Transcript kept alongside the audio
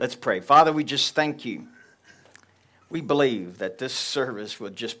Let's pray. Father, we just thank you. We believe that this service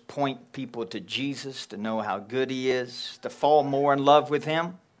will just point people to Jesus, to know how good he is, to fall more in love with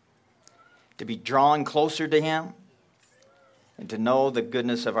him, to be drawn closer to him, and to know the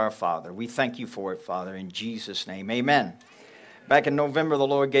goodness of our Father. We thank you for it, Father, in Jesus' name. Amen. Back in November, the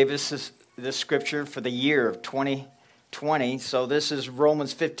Lord gave us this scripture for the year of 2020. So this is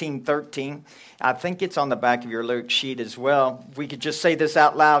Romans 15:13. I think it's on the back of your lyric sheet as well. We could just say this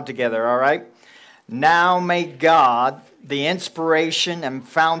out loud together, all right? Now may God, the inspiration and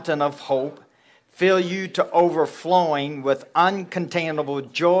fountain of hope, fill you to overflowing with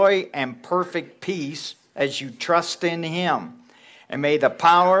uncontainable joy and perfect peace as you trust in him. And may the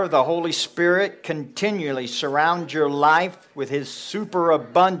power of the Holy Spirit continually surround your life with his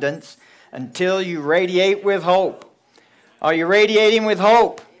superabundance until you radiate with hope. Are you radiating with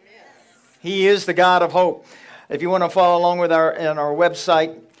hope? He is the God of hope. If you want to follow along with our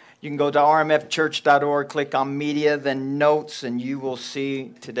website, you can go to rmfchurch.org, click on media, then notes, and you will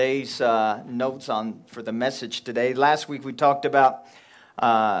see today's notes for the message today. Last week we talked about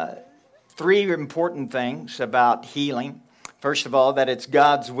three important things about healing. First of all, that it's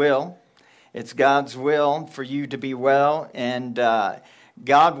God's will. It's God's will for you to be well, and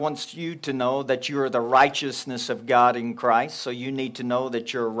God wants you to know that you are the righteousness of God in Christ. So you need to know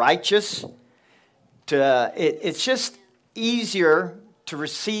that you're righteous. It's just easier to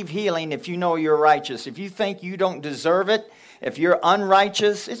receive healing if you know you're righteous. If you think you don't deserve it, if you're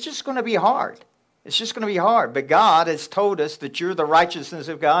unrighteous, it's just going to be hard. It's just going to be hard. But God has told us that you're the righteousness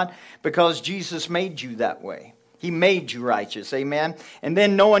of God because Jesus made you that way. He made you righteous, amen? And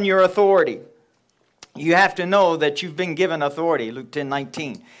then knowing your authority. You have to know that you've been given authority. Luke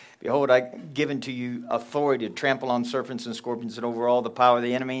 10:19. Behold, I've given to you authority to trample on serpents and scorpions and over all the power of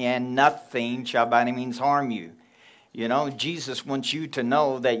the enemy, and nothing shall by any means harm you. You know, Jesus wants you to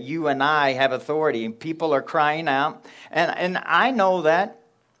know that you and I have authority, and people are crying out. And I know that.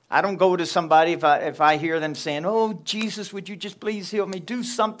 I don't go to somebody if I hear them saying, oh, Jesus, would you just please heal me? Do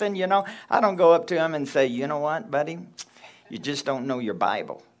something, you know. I don't go up to them and say, you know what, buddy? You just don't know your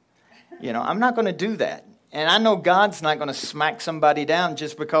Bible. You know, I'm not going to do that. And I know God's not going to smack somebody down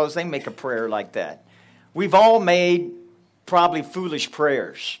just because they make a prayer like that. We've all made probably foolish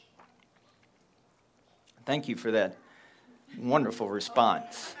prayers. Thank you for that wonderful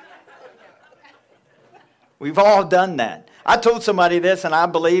response. We've all done that. I told somebody this, and I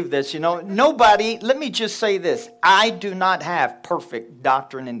believe this. You know, nobody, let me just say this. I do not have perfect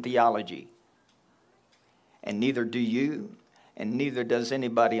doctrine and theology. And neither do you, and neither does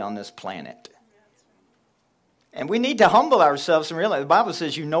anybody on this planet. And we need to humble ourselves and realize the Bible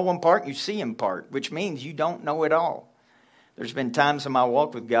says you know in part, you see in part, which means you don't know it all. There's been times in my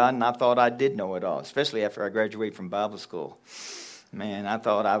walk with God, and I thought I did know it all, especially after I graduated from Bible school. Man, I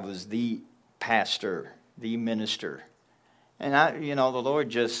thought I was the pastor, the minister. And the Lord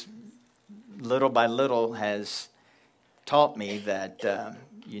just little by little has taught me that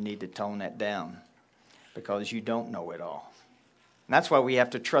you need to tone that down because you don't know it all. And that's why we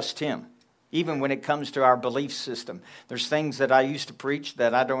have to trust him, even when it comes to our belief system. There's things that I used to preach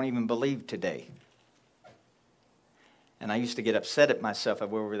that I don't even believe today. And I used to get upset at myself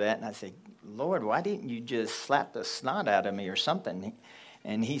over that, and I say, Lord, why didn't you just slap the snot out of me or something?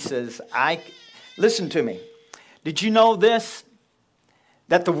 And he says, listen to me. Did you know this?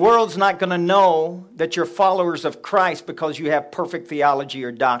 That the world's not going to know that you're followers of Christ because you have perfect theology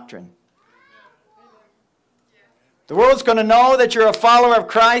or doctrine. The world's going to know that you're a follower of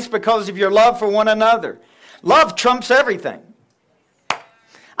Christ because of your love for one another. Love trumps everything.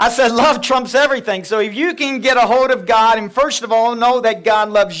 I said love trumps everything. So if you can get a hold of God and first of all know that God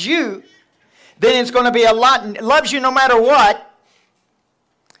loves you, then it's going to be loves you no matter what.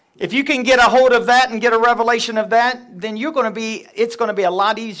 If you can get a hold of that and get a revelation of that, then it's going to be a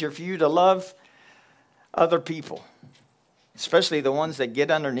lot easier for you to love other people, especially the ones that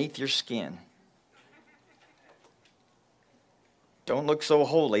get underneath your skin. Don't look so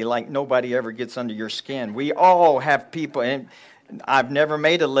holy like nobody ever gets under your skin. We all have people, and I've never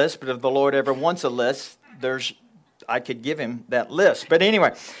made a list, but if the Lord ever wants a list, I could give him that list. But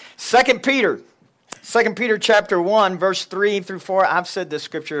anyway, 2 Peter chapter 1, verse 3 through 4. I've said this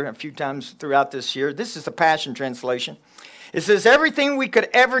scripture a few times throughout this year. This is the Passion Translation. It says, everything we could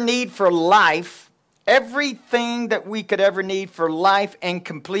ever need for life, everything that we could ever need for life and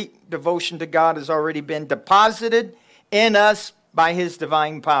complete devotion to God has already been deposited in us by his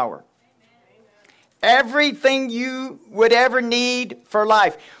divine power. Everything you would ever need for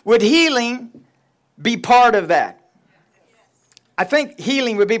life. Would healing be part of that? I think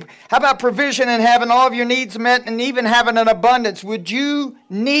healing would be, how about provision and having all of your needs met and even having an abundance? Would you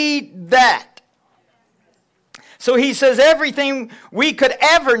need that? So he says everything we could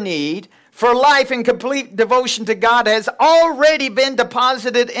ever need for life and complete devotion to God has already been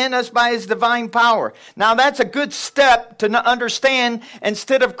deposited in us by his divine power. Now that's a good step to understand.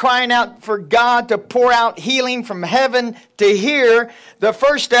 Instead of crying out for God to pour out healing from heaven to here, the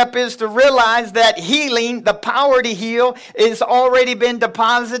first step is to realize that healing, the power to heal, is already been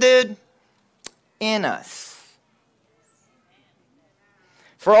deposited in us.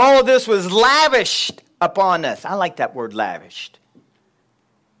 For all of this was lavished upon us. I like that word, lavished.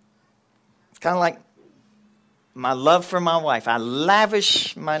 It's kind of like my love for my wife. I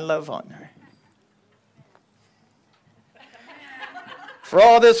lavish my love on her. For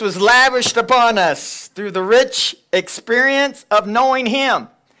all this was lavished upon us through the rich experience of knowing him.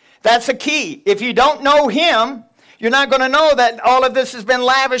 That's a key. If you don't know him, you're not going to know that all of this has been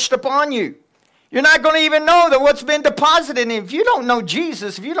lavished upon you. You're not going to even know that what's been deposited in you. If you don't know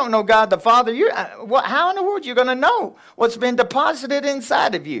Jesus, if you don't know God the Father, how in the world are you going to know what's been deposited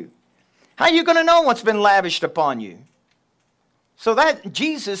inside of you? How are you going to know what's been lavished upon you? So that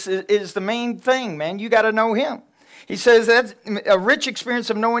Jesus is the main thing, man. You got to know him. He says that's a rich experience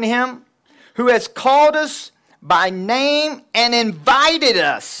of knowing him, who has called us by name and invited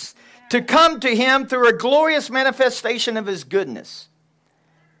us to come to him through a glorious manifestation of his goodness.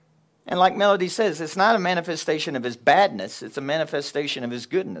 And like Melody says, it's not a manifestation of his badness. It's a manifestation of his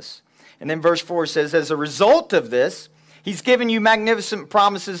goodness. And then verse 4 says, as a result of this, he's given you magnificent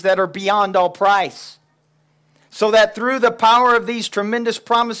promises that are beyond all price. So that through the power of these tremendous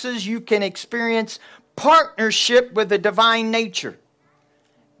promises, you can experience partnership with the divine nature.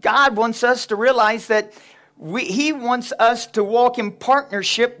 God wants us to realize that he wants us to walk in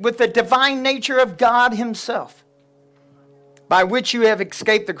partnership with the divine nature of God himself, by which you have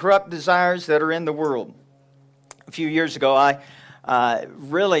escaped the corrupt desires that are in the world. A few years ago, I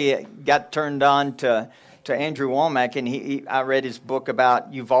really got turned on to Andrew Womack, and I read his book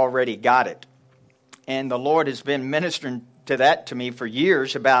about You've Already Got It. And the Lord has been ministering to me for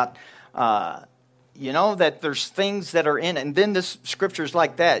years about, that there's things that are in it. And then this scriptures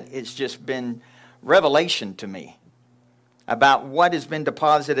like that, it's just been revelation to me about what has been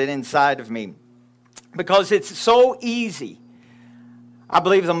deposited inside of me. Because it's so easy. I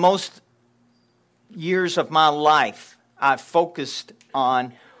believe the most years of my life I've focused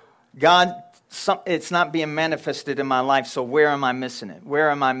on God. It's not being manifested in my life, so where am I missing it?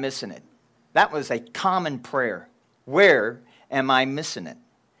 Where am I missing it? That was a common prayer. Where am I missing it?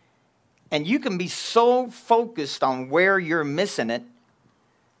 And you can be so focused on where you're missing it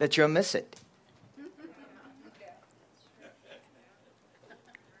that you'll miss it.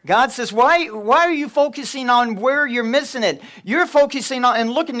 God says, why are you focusing on where you're missing it? You're focusing on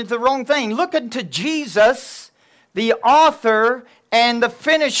and looking at the wrong thing. Look unto Jesus, the author and the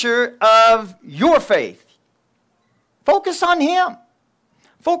finisher of your faith. Focus on him.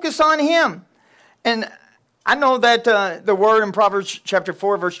 Focus on him. And I know that the word in Proverbs chapter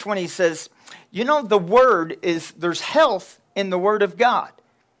 4, verse 20 says, the word is, there's health in the word of God.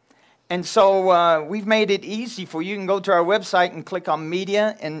 And so we've made it easy for you. You can go to our website and click on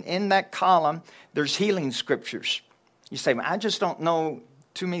media, and in that column, there's healing scriptures. You say, I just don't know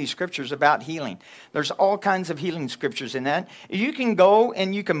too many scriptures about healing. There's all kinds of healing scriptures in that. You can go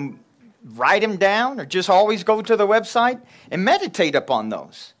and you can write them down, or just always go to the website and meditate upon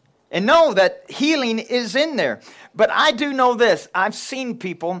those. And know that healing is in there. But I do know this. I've seen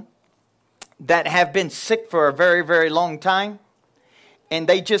people that have been sick for a very, very long time, and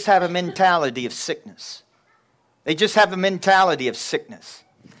they just have a mentality of sickness. They just have a mentality of sickness.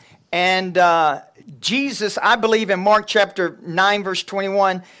 And Jesus, I believe in Mark chapter 9, verse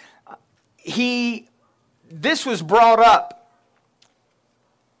 21, this was brought up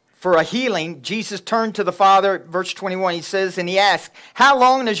for a healing. Jesus turned to the Father, verse 21, he says, and he asked, how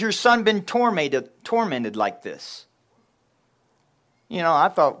long has your son been tormented like this? I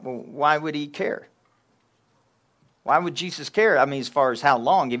thought, well, why would he care? Why would Jesus care? I mean, as far as how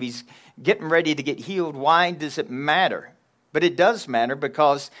long? If he's getting ready to get healed, why does it matter? But it does matter,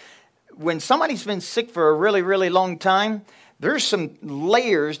 because when somebody's been sick for a really, really long time, there's some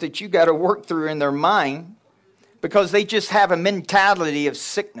layers that you got to work through in their mind, because they just have a mentality of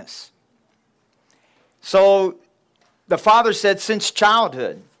sickness. So the father said, since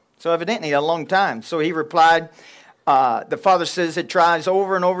childhood. So evidently a long time. So he replied, the father says it tries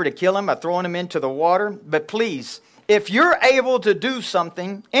over and over to kill him by throwing him into the water. But please, if you're able to do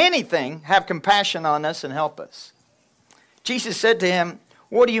something, anything, have compassion on us and help us. Jesus said to him,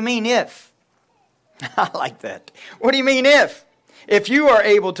 what do you mean if? I like that. What do you mean if? If you are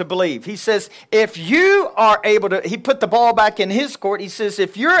able to believe. He says, if you are able to, he put the ball back in his court. He says,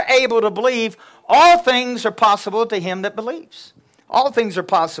 if you're able to believe, all things are possible to him that believes. All things are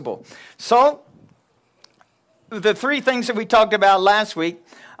possible. So, the three things that we talked about last week,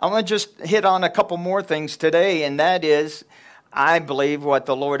 I want to just hit on a couple more things today, and that is, I believe what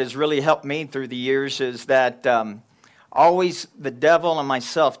the Lord has really helped me through the years is that always the devil and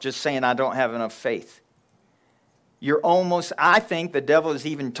myself just saying I don't have enough faith. I think the devil has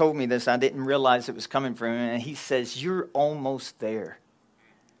even told me this. I didn't realize it was coming from him. And he says, you're almost there.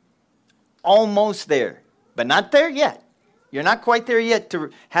 Almost there. But not there yet. You're not quite there yet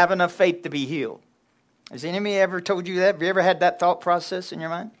to have enough faith to be healed. Has anybody ever told you that? Have you ever had that thought process in your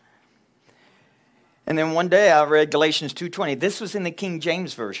mind? And then one day I read Galatians 2:20. This was in the King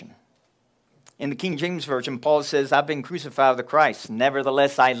James Version. In the King James Version, Paul says, I've been crucified with Christ.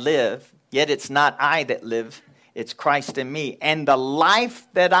 Nevertheless I live. Yet it's not I that live. It's Christ in me. And the life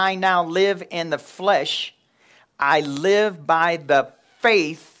that I now live in the flesh, I live by the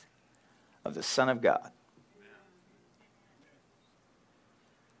faith of the Son of God.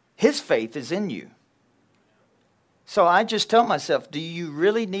 His faith is in you. So I just tell myself, do you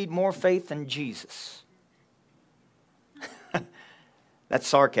really need more faith than Jesus? That's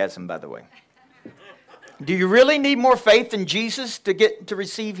sarcasm, by the way. Do you really need more faith than Jesus to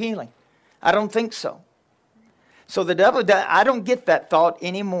receive healing? I don't think so. So the devil, I don't get that thought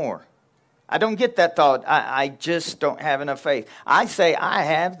anymore. I don't get that thought. I just don't have enough faith. I say I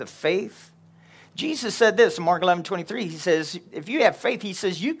have the faith. Jesus said this in Mark 11:23. He says, if you have faith, he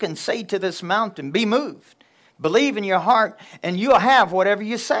says, you can say to this mountain, be moved. Believe in your heart, and you'll have whatever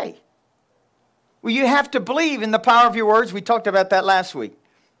you say. Well, you have to believe in the power of your words. We talked about that last week.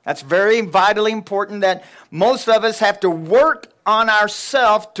 That's very vitally important that most of us have to work on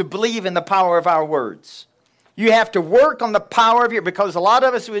ourselves to believe in the power of our words. You have to work on the power of your, because a lot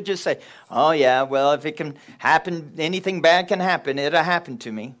of us would just say, oh yeah, well, if it can happen, anything bad can happen, it'll happen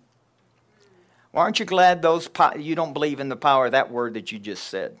to me. Well, aren't you glad you don't believe in the power of that word that you just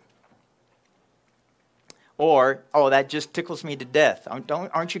said? Or, oh, that just tickles me to death.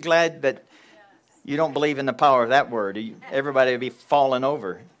 Aren't you glad that you don't believe in the power of that word? Everybody would be falling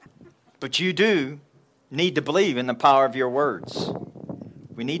over. But you do need to believe in the power of your words.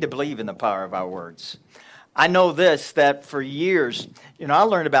 We need to believe in the power of our words. I know this, that for years, I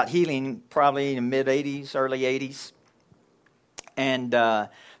learned about healing probably in the mid-'80s, early 80s. And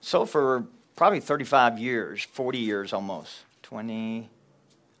so for probably 35 years, 40 years almost,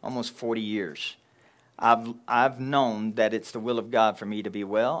 almost 40 years, I've known that it's the will of God for me to be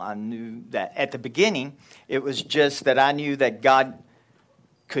well. I knew that at the beginning, it was just that I knew that God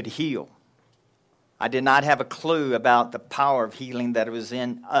could heal. I did not have a clue about the power of healing that was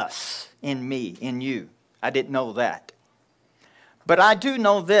in us, in me, in you. I didn't know that. But I do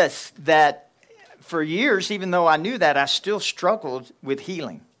know this, that for years, even though I knew that, I still struggled with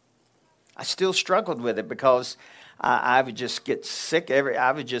healing. I still struggled with it because I would just get sick.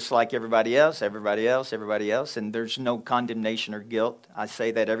 I was just like everybody else, and there's no condemnation or guilt. I say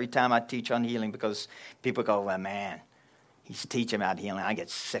that every time I teach on healing because people go, well, man, he's teaching about healing. I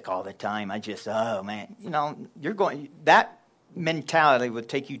get sick all the time. Oh, man. That mentality would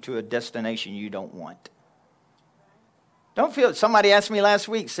take you to a destination you don't want. Don't feel, somebody asked me last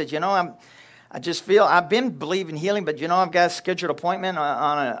week, said, I just feel, I've been believing healing, but I've got a scheduled appointment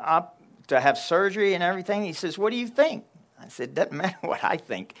to have surgery and everything. He says, what do you think? I said, doesn't matter what I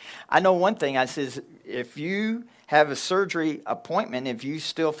think. I know one thing. I says, if you have a surgery appointment, if you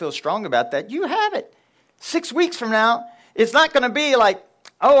still feel strong about that, you have it. 6 weeks from now, it's not going to be like,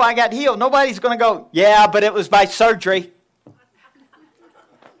 oh, I got healed. Nobody's going to go, yeah, but it was by surgery.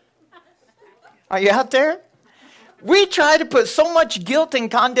 Are you out there? We try to put so much guilt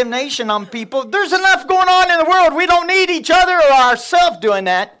and condemnation on people. There's enough going on in the world. We don't need each other or ourselves doing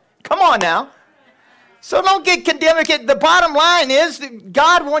that. Come on now. So don't get condemned. The bottom line is that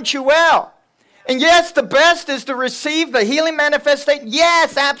God wants you well. And yes, the best is to receive the healing manifestation.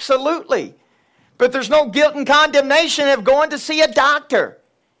 Yes, absolutely. But there's no guilt and condemnation of going to see a doctor.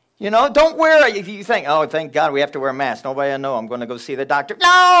 Don't wear it. If you think, oh, thank God we have to wear a mask. Nobody will know I'm going to go see the doctor.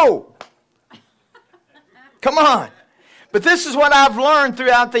 No! Come on. But this is what I've learned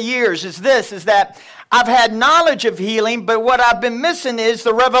throughout the years is that I've had knowledge of healing, but what I've been missing is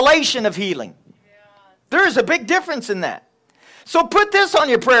the revelation of healing. There's a big difference in that. So put this on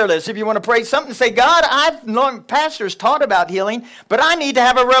your prayer list if you want to pray something. Say, God, I've known pastors taught about healing, but I need to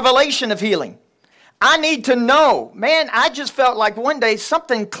have a revelation of healing. I need to know. Man, I just felt like one day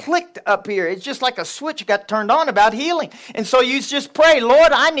something clicked up here. It's just like a switch got turned on about healing. And so you just pray,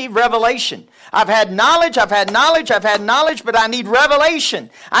 Lord, I need revelation. I've had knowledge, but I need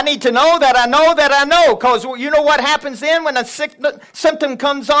revelation. I need to know that I know that I know. Because you know what happens then when a symptom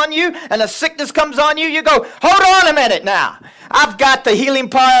comes on you and a sickness comes on you? You go, hold on a minute now. I've got the healing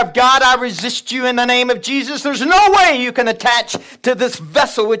power of God. I resist you in the name of Jesus. There's no way you can attach to this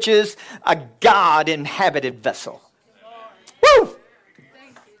vessel, which is a God-inhabited vessel. Woo!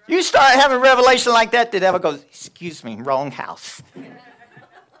 You start having revelation like that, the devil goes, excuse me, wrong house.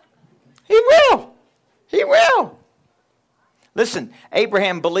 He will. He will. Listen,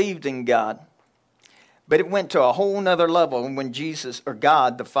 Abraham believed in God, but it went to a whole nother level when Jesus, or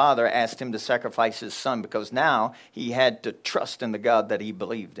God, the Father, asked him to sacrifice his son, because now he had to trust in the God that he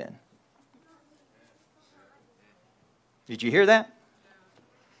believed in. Did you hear that?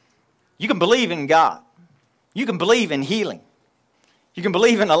 You can believe in God. You can believe in healing. You can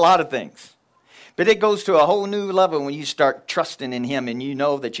believe in a lot of things. But it goes to a whole new level when you start trusting in him and you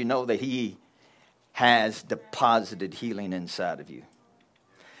know that he has deposited healing inside of you.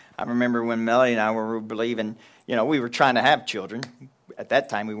 I remember when Melody and I were believing, we were trying to have children. At that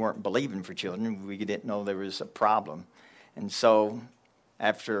time, we weren't believing for children. We didn't know there was a problem. And so,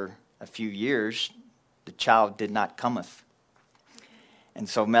 after a few years, the child did not cometh. And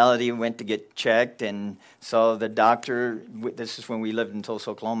so Melody went to get checked, and so the doctor, this is when we lived in Tulsa,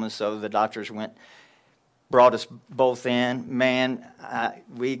 Oklahoma, so the doctors brought us both in. Man, I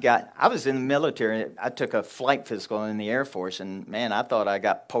was in the military. I took a flight physical in the Air Force, and man, I thought I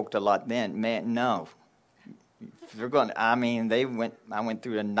got poked a lot then. Man, no. I went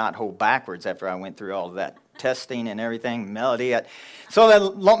through a knothole backwards after I went through all of that testing and everything. Melody.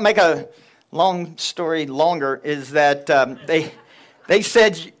 So to make a long story longer is that they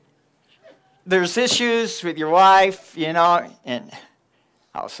said there's issues with your wife, and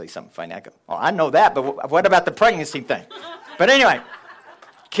I'll say something funny. I go, I know that, but what about the pregnancy thing? But anyway,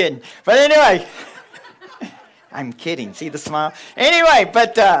 kidding. But anyway, I'm kidding. See the smile? Anyway,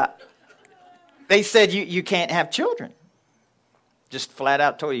 but they said you can't have children. Just flat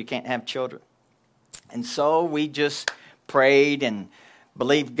out told you can't have children. And so we just prayed and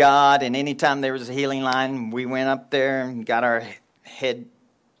believed God, and anytime there was a healing line, we went up there and got our head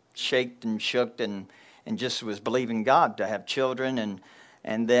shaked and shook and just was believing God to have children.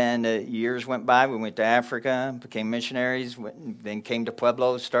 And then years went by. We went to Africa, became missionaries, then came to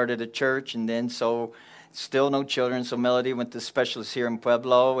Pueblo, started a church, and then so still no children. So Melody went to specialists here in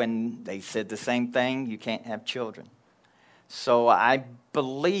Pueblo, and they said the same thing, you can't have children. So I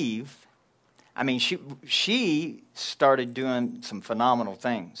believe, she started doing some phenomenal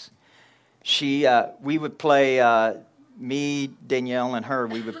things. We would play, me, Danielle, and her,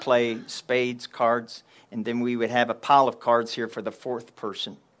 we would play spades, cards, and then we would have a pile of cards here for the fourth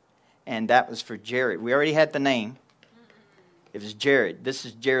person. And that was for Jared. We already had the name. It was Jared. This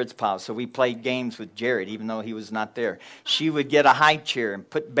is Jared's pile. So we played games with Jared, even though he was not there. She would get a high chair and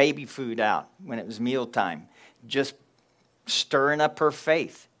put baby food out when it was mealtime, just stirring up her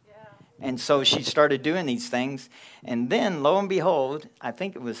faith. Yeah. And so she started doing these things. And then, lo and behold, I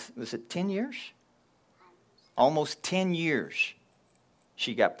think it was it 10 years? Almost 10 years,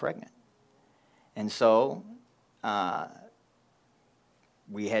 she got pregnant. And so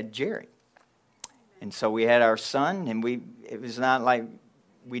we had Jared. And so we had our son, and it was not like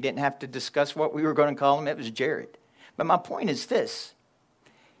we didn't have to discuss what we were going to call him. It was Jared. But my point is this.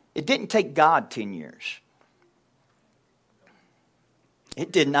 It didn't take God 10 years.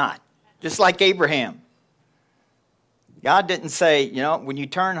 It did not. Just like Abraham. God didn't say, when you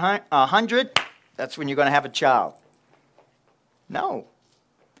turn 100, that's when you're going to have a child. No.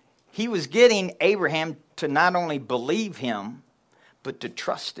 He was getting Abraham to not only believe him, but to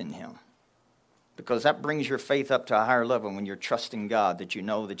trust in him. Because that brings your faith up to a higher level when you're trusting God that you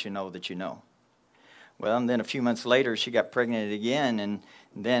know that you know that you know. Well, and then a few months later, she got pregnant again, and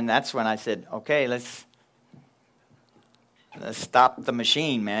then that's when I said, okay, let's stop the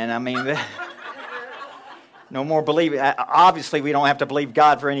machine, man. No more believing. Obviously, we don't have to believe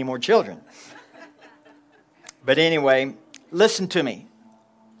God for any more children. But anyway, listen to me.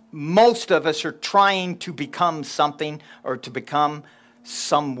 Most of us are trying to become something or to become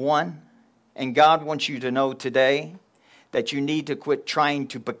someone. And God wants you to know today that you need to quit trying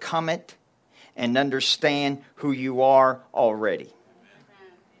to become it and understand who you are already.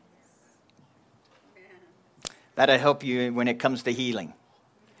 That'll help you when it comes to healing.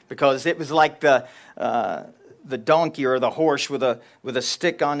 Because it was like the donkey or the horse with a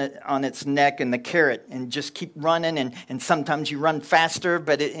stick on its neck and the carrot, and just keep running, and sometimes you run faster,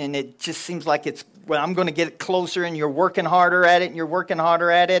 but it just seems like it's well, I'm going to get closer, and you're working harder at it, and you're working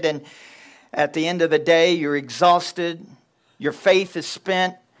harder at it, and at the end of the day, you're exhausted, your faith is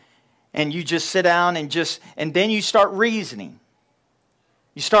spent, and you just sit down and then you start reasoning.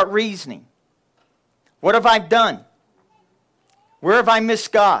 You start reasoning. What have I done? Where have I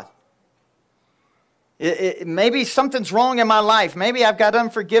missed God? Maybe something's wrong in my life. Maybe I've got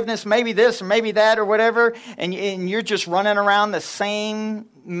unforgiveness, maybe this or maybe that or whatever, and you're just running around the same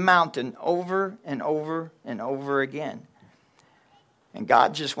mountain over and over and over again. And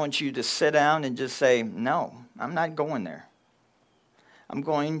God just wants you to sit down and just say, no, I'm not going there. I'm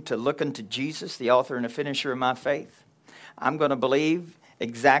going to look unto Jesus, the author and the finisher of my faith. I'm going to believe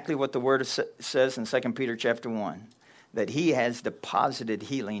exactly what the Word says in 2 Peter chapter 1, that He has deposited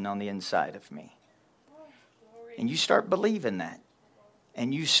healing on the inside of me. And you start believing that.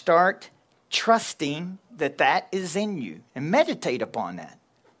 And you start trusting that that is in you. And meditate upon that.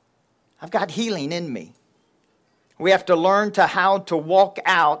 I've got healing in me. We have to learn how to walk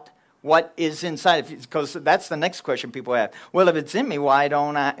out what is inside of you. Because that's the next question people have. Well, if it's in me, why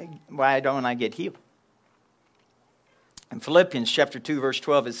don't I get healed? In Philippians chapter 2, verse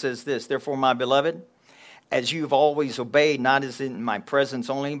 12, it says this, therefore, my beloved, as you've always obeyed, not as in my presence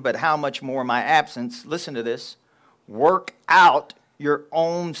only, but how much more my absence, listen to this, work out your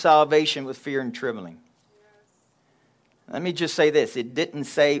own salvation with fear and trembling. Yes. Let me just say this. It didn't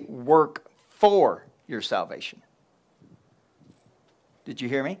say work for your salvation. Did you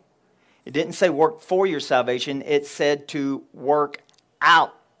hear me? It didn't say work for your salvation. It said to work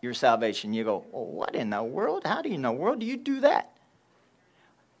out your salvation. You go, oh, what in the world? How do you know world do you do that?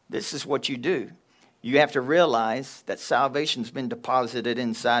 This is what you do. You have to realize that salvation's been deposited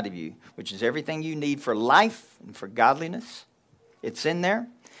inside of you, which is everything you need for life and for godliness. It's in there.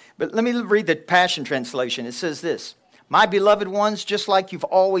 But let me read the Passion Translation. It says this, my beloved ones, just like you've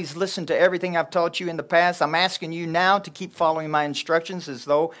always listened to everything I've taught you in the past, I'm asking you now to keep following my instructions as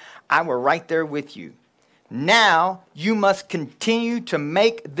though I were right there with you. Now you must continue to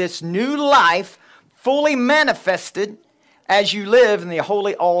make this new life fully manifested as you live in the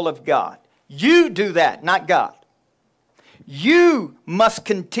holy all of God. You do that, not God. You must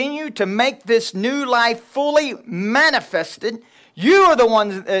continue to make this new life fully manifested. You are the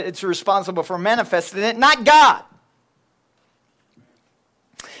one that's responsible for manifesting it, not God.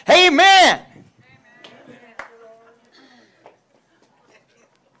 Amen.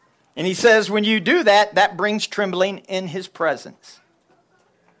 And he says when you do that, that brings trembling in his presence.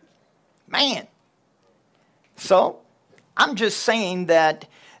 Man. So, I'm just saying that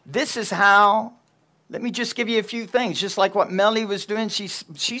this is how, let me just give you a few things. Just like what Melanie was doing, she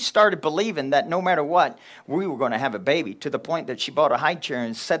started believing that no matter what, we were going to have a baby, to the point that she bought a high chair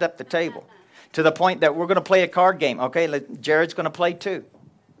and set up the table. To the point that we're going to play a card game. Okay, Jared's going to play too.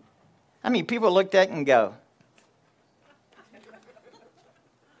 I mean, people looked at it and go,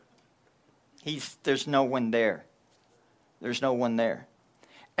 there's no one there. There's no one there.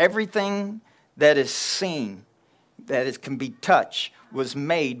 Everything that is seen, can be touched, was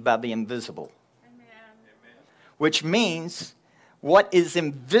made by the invisible. Amen. Which means what is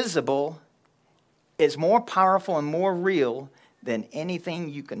invisible is more powerful and more real than anything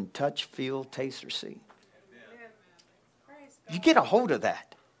you can touch, feel, taste, or see. Amen. You get a hold of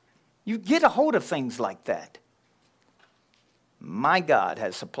that. You get a hold of things like that. My God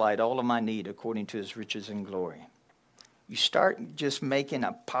has supplied all of my need according to his riches and glory. You start just making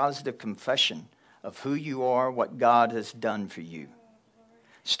a positive confession of who you are, what God has done for you.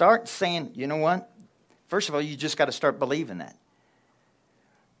 Start saying, you know what? First of all, you just got to start believing that.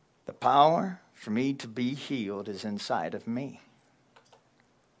 The power for me to be healed is inside of me.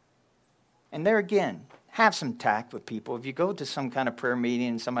 And there again, have some tact with people. If you go to some kind of prayer meeting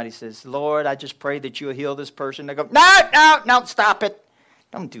and somebody says, Lord, I just pray that you'll heal this person. They go, no, stop it.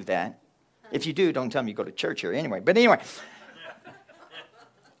 Don't do that. If you do, don't tell them you go to church here anyway. But anyway,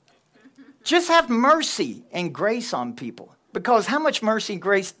 just have mercy and grace on people. Because how much mercy and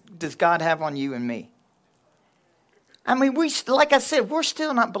grace does God have on you and me? I mean, like I said, we're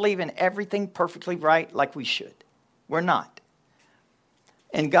still not believing everything perfectly right like we should. We're not.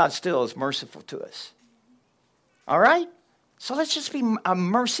 And God still is merciful to us. All right? So let's just be a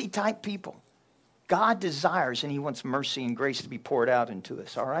mercy type people. God desires and he wants mercy and grace to be poured out into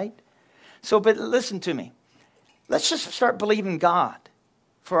us. All right? So, but listen to me. Let's just start believing God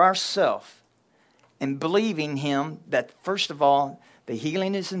for ourselves. And believing him that, first of all, the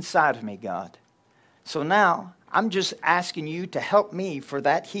healing is inside of me, God. So now, I'm just asking you to help me for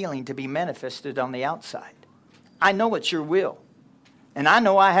that healing to be manifested on the outside. I know it's your will. And I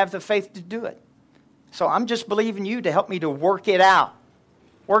know I have the faith to do it. So I'm just believing you to help me to work it out.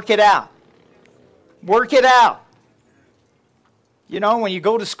 Work it out. Work it out. You know, when you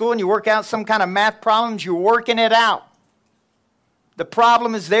go to school and you work out some kind of math problems, you're working it out. The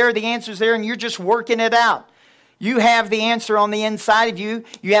problem is there, the answer's there, and you're just working it out. You have the answer on the inside of you.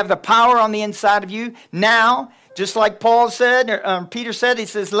 You have the power on the inside of you. Now, just like Paul said, or Peter said, he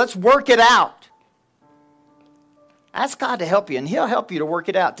says, let's work it out. Ask God to help you, and He'll help you to work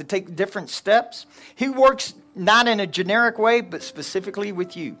it out, to take different steps. He works not in a generic way, but specifically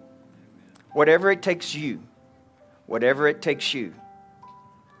with you. Whatever it takes you. Whatever it takes you.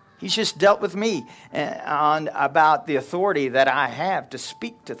 He's just dealt with me about the authority that I have to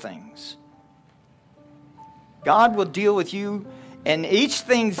speak to things. God will deal with you, and each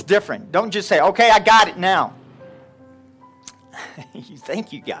thing's different. Don't just say, okay, I got it now. You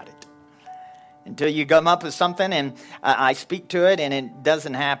think you got it. Until you come up with something and I speak to it and it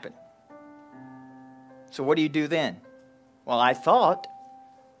doesn't happen. So what do you do then? Well, I thought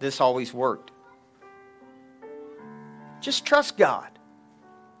this always worked. Just trust God.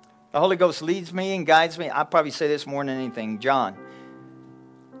 The Holy Ghost leads me and guides me. I'll probably say this more than anything. John,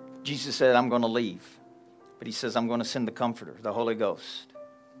 Jesus said, I'm going to leave. But He says, I'm going to send the Comforter, the Holy Ghost.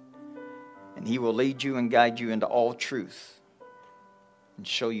 And He will lead you and guide you into all truth and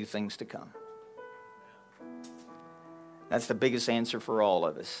show you things to come. That's the biggest answer for all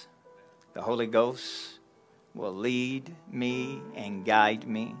of us. The Holy Ghost will lead me and guide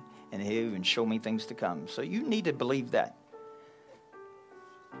me, and He'll even show me things to come. So you need to believe that.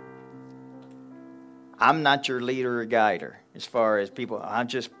 I'm not your leader or guider as far as people. I'm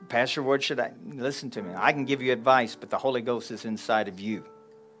just, Pastor, what should I? Listen to me. I can give you advice, but the Holy Ghost is inside of you.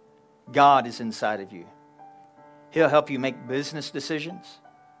 God is inside of you. He'll help you make business decisions.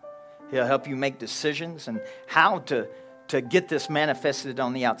 He'll help you make decisions and how to get this manifested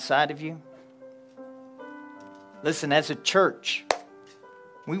on the outside of you. Listen, as a church,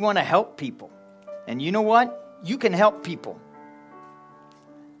 we want to help people. And you know what? You can help people.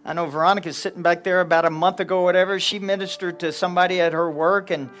 I know Veronica's sitting back there about a month ago or whatever. She ministered to somebody at her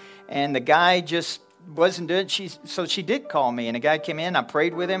work, and the guy just wasn't doing it. So she did call me, and a guy came in. I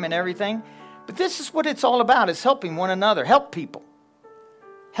prayed with him and everything. But this is what it's all about. It's helping one another. Help people.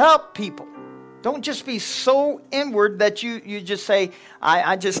 Help people. Don't just be so inward that you just say,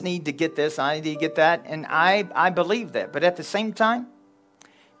 I just need to get this, I need to get that. And I believe that. But at the same time,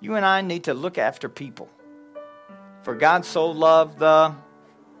 you and I need to look after people. For God so loved the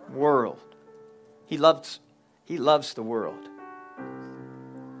world. He loves the world.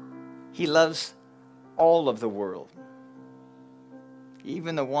 He loves all of the world.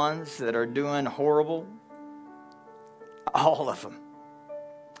 Even the ones that are doing horrible. All of them.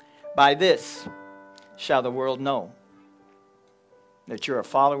 By this shall the world know that you're a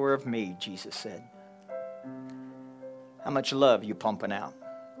follower of me, Jesus said. How much love you pumping out.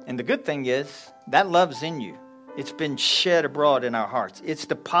 And the good thing is, that love's in you. It's been shed abroad in our hearts. It's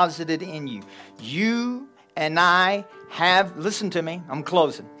deposited in you. You and I have, listen to me, I'm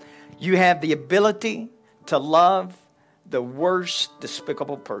closing. You have the ability to love the worst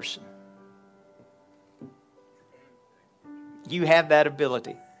despicable person. You have that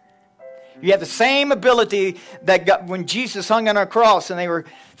ability. You have the same ability that got when Jesus hung on a cross and they were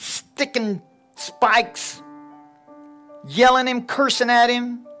sticking spikes, yelling him, cursing at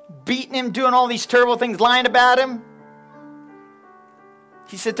him, beating him, doing all these terrible things, lying about him.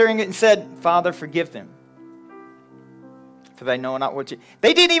 He sat there and said, Father, forgive them, for they know not what you...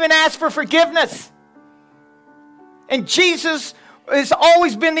 They didn't even ask for forgiveness. And Jesus has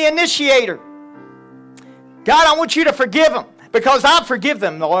always been the initiator. God, I want you to forgive them. Because I forgive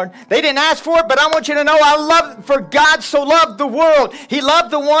them, Lord. They didn't ask for it, but I want you to know for God so loved the world. He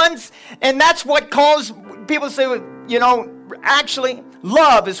loved the ones, and that's what caused, people say, you know, actually,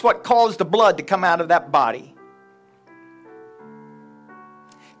 love is what caused the blood to come out of that body.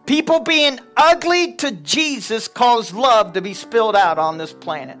 People being ugly to Jesus caused love to be spilled out on this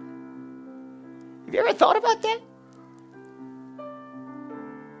planet. Have you ever thought about that?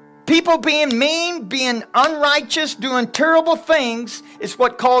 People being mean, being unrighteous, doing terrible things is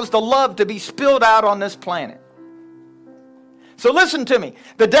what caused the love to be spilled out on this planet. So listen to me.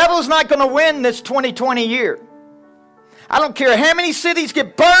 The devil's not going to win this 2020 year. I don't care how many cities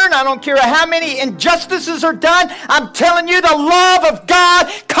get burned. I don't care how many injustices are done. I'm telling you, the love of God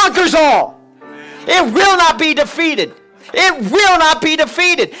conquers all. It will not be defeated. It will not be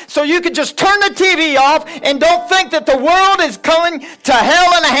defeated. So you can just turn the TV off and don't think that the world is going to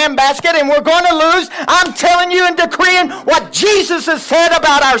hell in a handbasket and we're going to lose. I'm telling you and decreeing what Jesus has said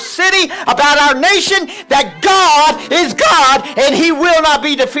about our city, about our nation, that God is God and He will not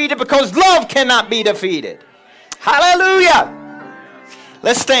be defeated because love cannot be defeated. Hallelujah.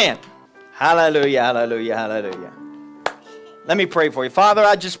 Let's stand. Hallelujah, hallelujah, hallelujah. Let me pray for you. Father,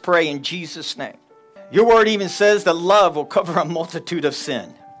 I just pray in Jesus' name. Your word even says that love will cover a multitude of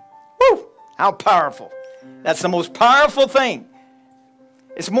sin. Woo! How powerful. That's the most powerful thing.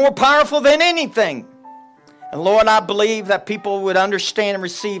 It's more powerful than anything. And Lord, I believe that people would understand and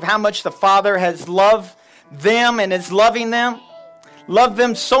receive how much the Father has loved them and is loving them. Loved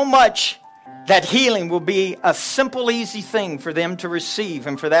them so much that healing will be a simple, easy thing for them to receive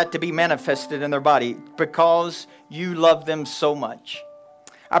and for that to be manifested in their body because you love them so much.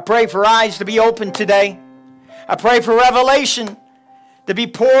 I pray for eyes to be open today. I pray for revelation to be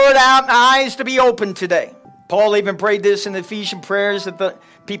poured out and eyes to be open today. Paul even prayed this in the Ephesian prayers that the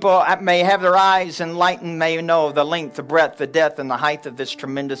people may have their eyes enlightened, may know the length, the breadth, the depth, and the height of this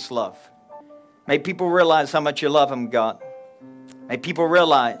tremendous love. May people realize how much you love them, God. May people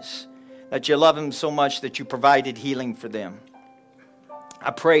realize that you love them so much that you provided healing for them.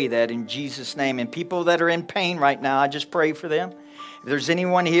 I pray that in Jesus' name. And people that are in pain right now, I just pray for them. If there's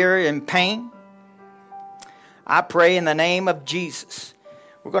anyone here in pain, I pray in the name of Jesus.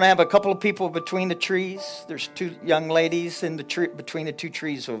 We're going to have a couple of people between the trees. There's two young ladies in the tree, between the two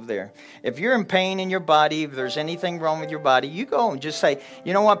trees over there. If you're in pain in your body, if there's anything wrong with your body, you go and just say,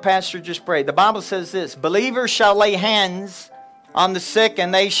 you know what, Pastor, just pray. The Bible says this, believers shall lay hands on the sick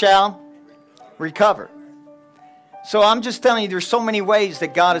and they shall recover. So I'm just telling you, there's so many ways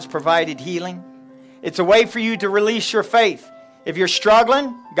that God has provided healing. It's a way for you to release your faith. If you're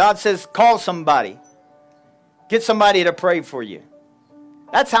struggling, God says, call somebody. Get somebody to pray for you.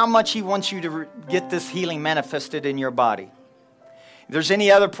 That's how much He wants you to get this healing manifested in your body. If there's any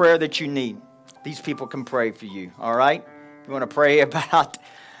other prayer that you need, these people can pray for you, all right? If you want to pray about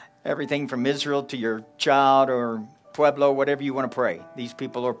everything from Israel to your child or Pueblo, whatever you want to pray, these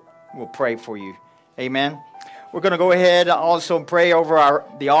people will pray for you. Amen. We're going to go ahead also and pray over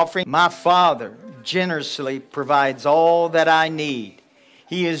the offering. My Father generously provides all that I need.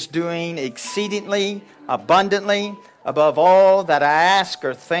 He is doing exceedingly, abundantly, above all that I ask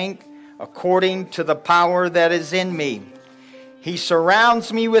or think, according to the power that is in me. He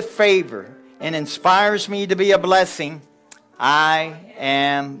surrounds me with favor and inspires me to be a blessing. I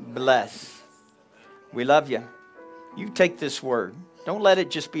am blessed. We love you. You take this word. Don't let it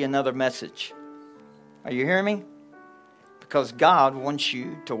just be another message. Are you hearing me? Because God wants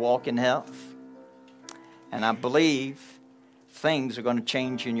you to walk in health. And I believe things are going to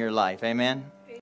change in your life. Amen.